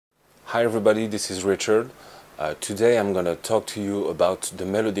Hi everybody, this is Richard. Today I'm going to talk to you about the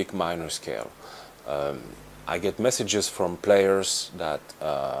melodic minor scale. I get messages from players that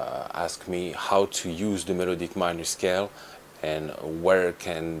ask me how to use the melodic minor scale and where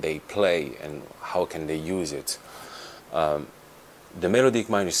can they play and how can they use it. The melodic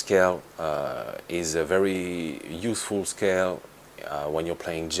minor scale is a very useful scale when you're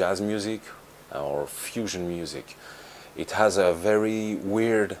playing jazz music or fusion music. It has a very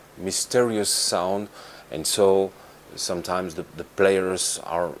weird, mysterious sound, and so sometimes the players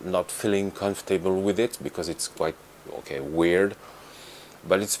are not feeling comfortable with it because it's quite weird,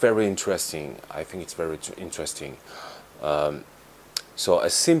 but it's very interesting. I think it's very interesting. So a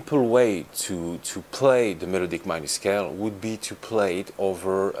simple way to play the melodic minor scale would be to play it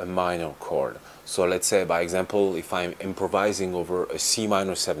over a minor chord. So let's say, by example, if I'm improvising over a C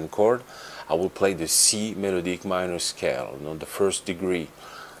minor 7 chord, I will play the C melodic minor scale, the first degree.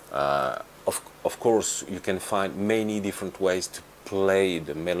 Of course, you can find many different ways to play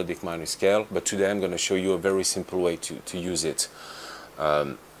the melodic minor scale, but today I'm going to show you a very simple way to use it.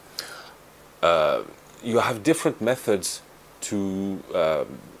 You have different methods to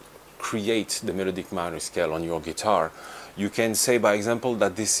create the melodic minor scale on your guitar. You can say, by example,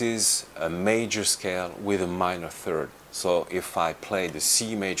 that this is a major scale with a minor third. So if I play the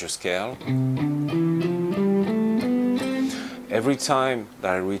C major scale, every time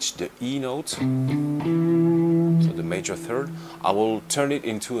that I reach the E note, so the major third, I will turn it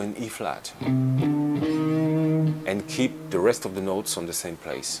into an E flat and keep the rest of the notes on the same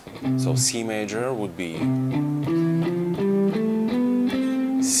place. So C major would be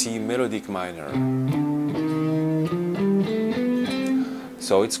C melodic minor.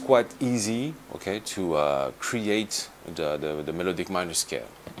 So it's quite easy, to create the melodic minor scale.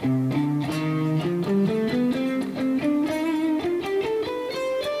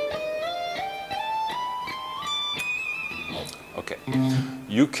 Okay,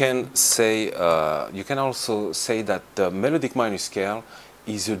 you can say, you can also say that the melodic minor scale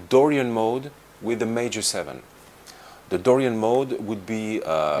is a Dorian mode with a major 7. The Dorian mode would be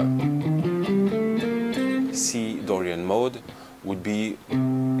C Dorian mode would be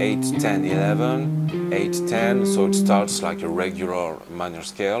 8, 10, 11, 8, 10, so it starts like a regular minor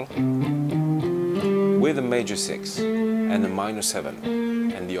scale with a major 6 and a minor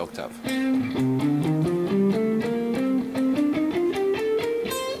 7 and the octave.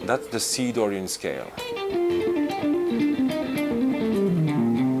 That's the C Dorian scale.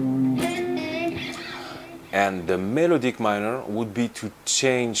 And the melodic minor would be to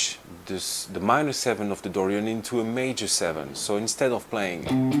change the minor 7 of the Dorian into a major 7. So instead of playing,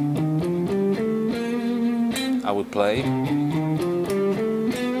 I would play,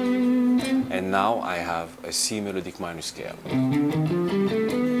 and now I have a C melodic minor scale.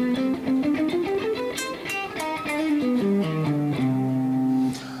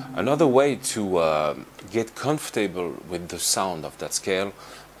 Another way to get comfortable with the sound of that scale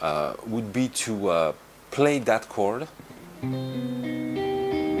would be to play that chord.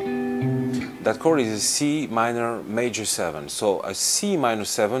 That chord is a C minor major 7. So a C minor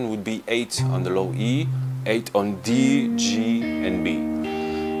 7 would be 8 on the low E, 8 on D, G, and B.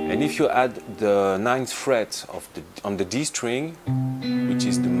 And if you add the 9th fret on the D string, which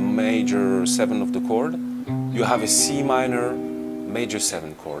is the major 7 of the chord, you have a C minor major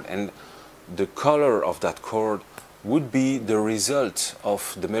 7 chord. And the color of that chord would be the result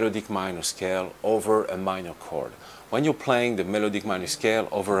of the melodic minor scale over a minor chord. When you're playing the melodic minor scale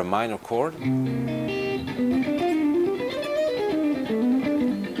over a minor chord,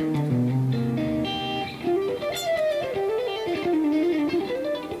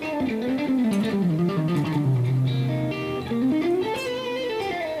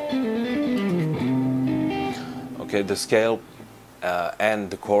 the scale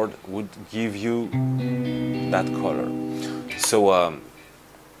and the chord would give you that color. So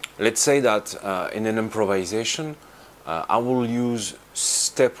let's say that in an improvisation, I will use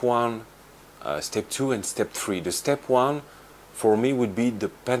step 1, step 2, and step 3. The step 1 for me would be the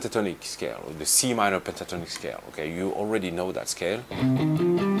pentatonic scale, or the C minor pentatonic scale. Okay, you already know that scale.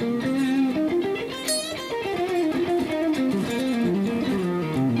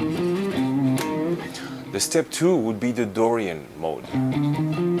 The step 2 would be the Dorian mode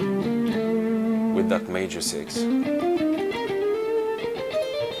with that major 6.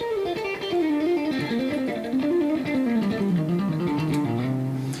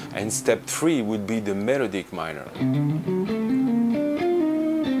 And step 3 would be the melodic minor.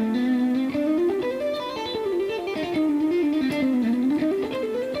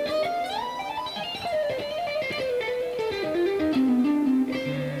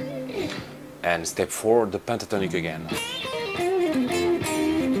 and step 4, the pentatonic again.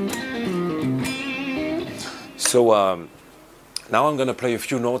 So now I'm going to play a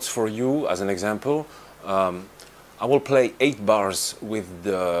few notes for you as an example. I will play 8 bars with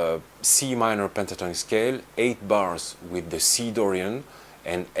the C minor pentatonic scale, 8 bars with the C Dorian,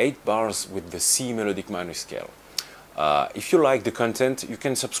 and 8 bars with the C melodic minor scale. If you like the content, you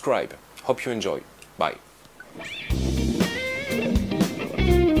can subscribe. Hope you enjoy. Bye.